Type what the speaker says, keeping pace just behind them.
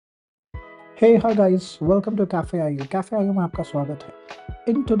Hey, hi guys, welcome to Cafe IU. Cafe IU में आपका स्वागत है.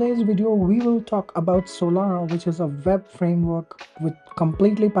 In today's video, we will talk about Solara, which is a web framework with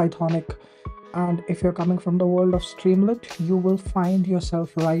completely Pythonic. And if you're coming from the world of Streamlit, you will find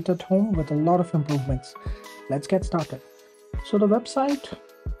yourself right at home with a lot of improvements. Let's get started. So the website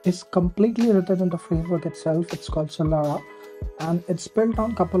is completely written in the framework itself. It's called Solara, and it's built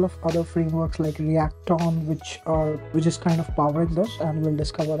on a couple of other frameworks like React which is kind of powering this, and we'll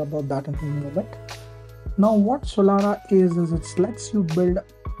discover about that in a moment. Now what Solara is it lets you build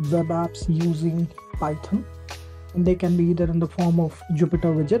web apps using Python, and they can be either in the form of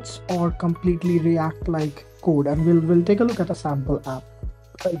Jupyter widgets or completely React like code, and we'll take a look at a sample app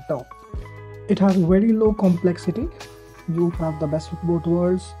right now. It has very low complexity. You have the best of both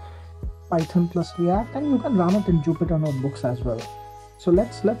worlds, Python plus React, and you can run it in Jupyter Notebooks as well. So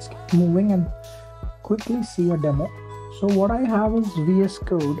let's get moving and quickly see a demo. So what I have is VS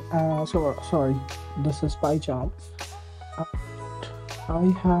Code. Sorry, this is PyCharm. I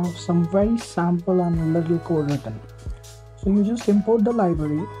have some very sample and little code written. So you just import the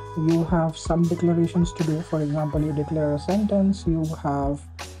library. You have some declarations to do. For example, you declare a sentence. You have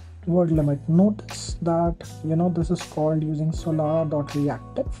word limit. Notice that this is called using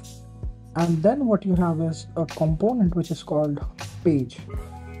Solara.reactive. And then what you have is a component which is called page,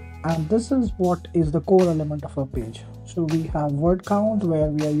 and this is what is the core element of a page. So we have word count, where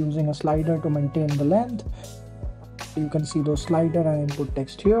we are using a slider to maintain the length. You can see those slider and input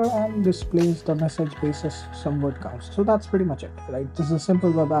text here, and displays the message basis some word counts. So that's pretty much it, right? This is a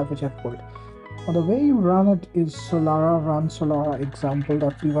simple web app which I've pulled. Now the way you run it is Solara run Solara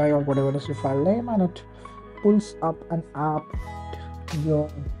example.py or whatever is your file name, and it pulls up an app your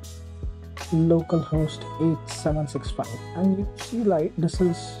localhost 8765, and you see like this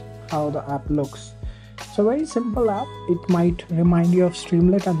is how the app looks. It's a very simple app. It might remind you of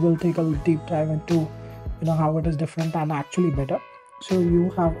Streamlit, and we'll take a deep dive into how it is different and actually better. So you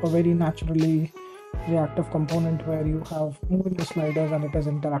have a very naturally reactive component where you have moving the sliders and it is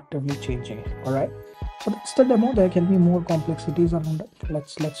interactively changing. All right, so that's the demo. There can be more complexities around it.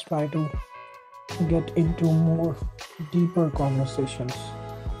 Let's try to get into more deeper conversations.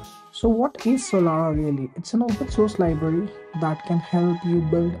 So what is Solara really? It's an open source library that can help you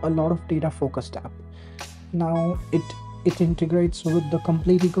build a lot of data focused app. Now it integrates with the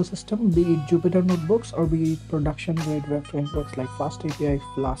complete ecosystem, be it Jupyter Notebooks or be it production grade web frameworks like FastAPI,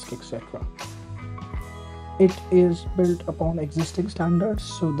 Flask, etc. It is built upon existing standards,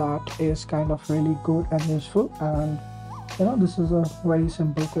 so that is kind of really good and useful. And this is a very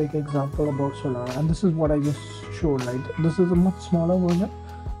simple quick example about Solara, and this is what I just showed. Right, this is a much smaller version,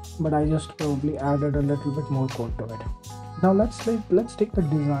 but I just probably added a little bit more code to it. Now let's take the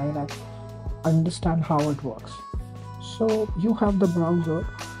design and understand how it works. So you have the browser.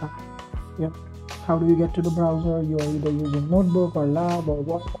 How do you get to the browser? You are either using Notebook or Lab or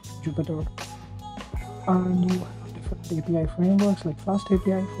what, Jupyter, and you have different API frameworks like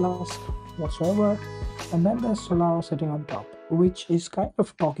FastAPI, Flask, whatsoever, and then there's Solara sitting on top, which is kind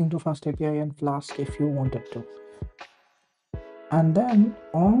of talking to FastAPI and Flask if you wanted to. And then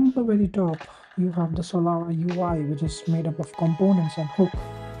on the very top, you have the Solara UI, which is made up of components and hook,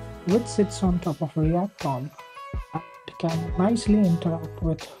 which sits on top of React and can nicely interact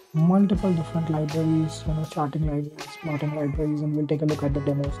with multiple different libraries, charting libraries, plotting libraries, and we'll take a look at the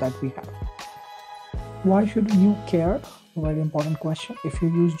demos that we have. Why should you care? Very important question. If you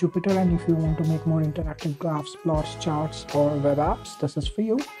use Jupyter and if you want to make more interactive graphs, plots, charts, or web apps, this is for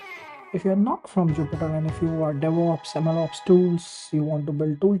you. If you're not from Jupyter and if you are DevOps, MLOps tools, you want to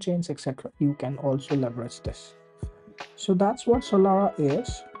build tool chains, etc., you can also leverage this. So that's what Solara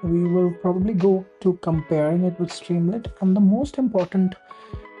is. We will probably go to comparing it with Streamlit, and the most important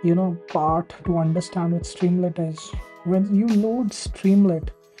part to understand with Streamlit is when you load Streamlit,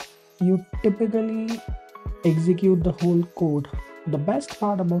 you typically execute the whole code. The best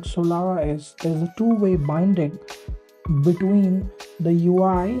part about Solara is there's a two-way binding between the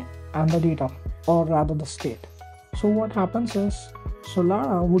UI and the data, or rather the state. So what happens is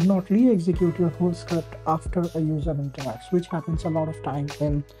Solara would not re-execute your whole script after a user interacts, which happens a lot of time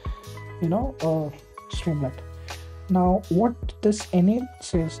in Streamlit. Now what this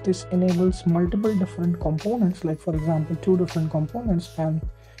enables is this enables multiple different components, like for example 2 different components, and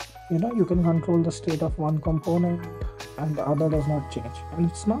you can control the state of one component and the other does not change, and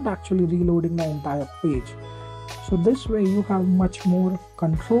it's not actually reloading the entire page. So this way you have much more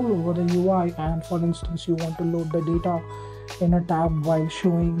control over the UI, and for instance you want to load the data in a tab while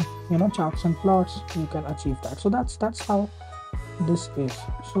showing charts and plots, you can achieve that. So that's how this is.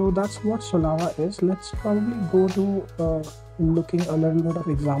 So that's what Solara is. Let's probably go to looking a little bit of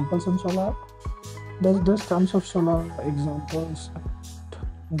examples in Solara. There's tons of Solara examples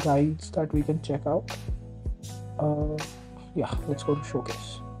and guides that we can check out. Yeah, let's go to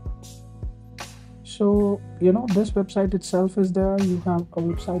showcase. So, this website itself is there. You have a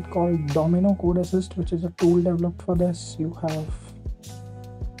website called Domino Code Assist, which is a tool developed for this. You have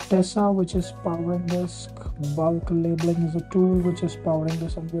Tessa, which is powering this. Bulk labeling is a tool which is powering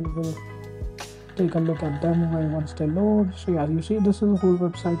this, and we'll take a look at them once they load. So yeah, you see this is a whole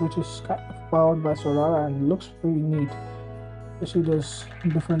website which is kind of powered by Solara and looks pretty neat. You see there's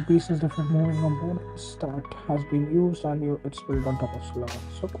different pieces, different moving components that has been used, and it's built on top of Solara.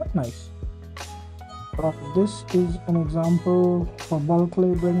 So quite nice. This is an example for bulk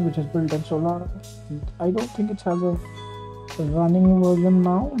labeling which is built in Solara. I don't think it has a running version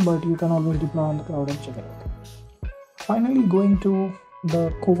now, but you can always deploy on the cloud and check it out. Finally, going to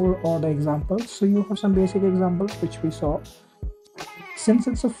the core or the examples. So you have some basic examples which we saw. Since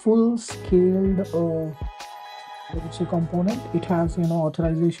it's a full scaled component, it has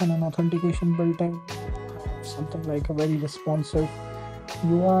authorization and authentication built in, something like a very responsive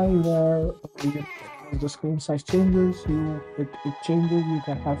UI where the screen size changes, it changes. You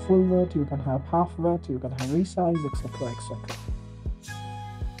can have full width, you can have half width, you can have resize, etc. etc.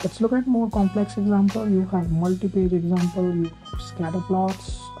 Let's look at more complex example. You have multi-page example, you have scatter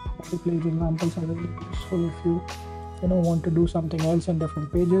plots. Multi-page examples are really useful if you want to do something else in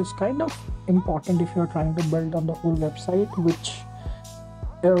different pages. Kind of important if you're trying to build on the whole website, which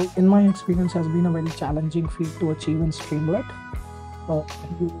in my experience has been a very challenging feat to achieve in Streamlit.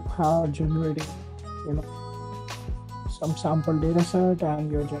 You are generating some sample data set,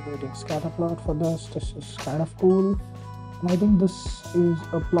 and you're generating scatter plot for this. This is kind of cool. And I think this is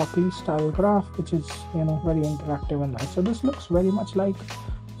a Plotly style graph, which is very interactive and nice. So this looks very much like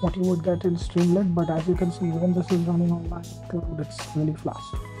what you would get in Streamlit, but as you can see, when this is running on my cloud, it's really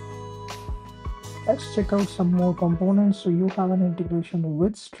fast. Let's check out some more components. So you have an integration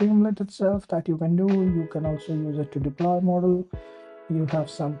with Streamlit itself that you can do. You can also use it to deploy model. You have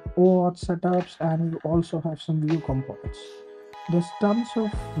some OAuth setups, and you also have some view components. There's tons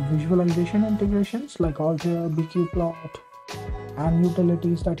of visualization integrations like Altair, BQplot, and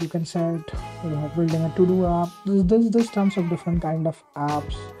utilities that you can set. Building a to-do app. There's tons of different kind of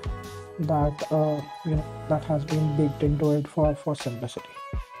apps that that has been baked into it for simplicity.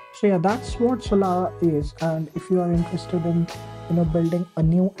 So yeah, that's what Solara is. And if you are interested in building a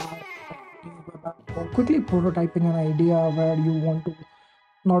new app or quickly prototyping an idea where you want to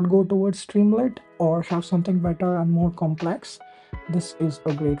not go towards Streamlit or have something better and more complex, this is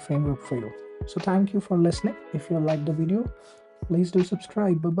a great framework for you. So thank you for listening. If you liked the video, please do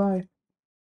subscribe. Bye bye.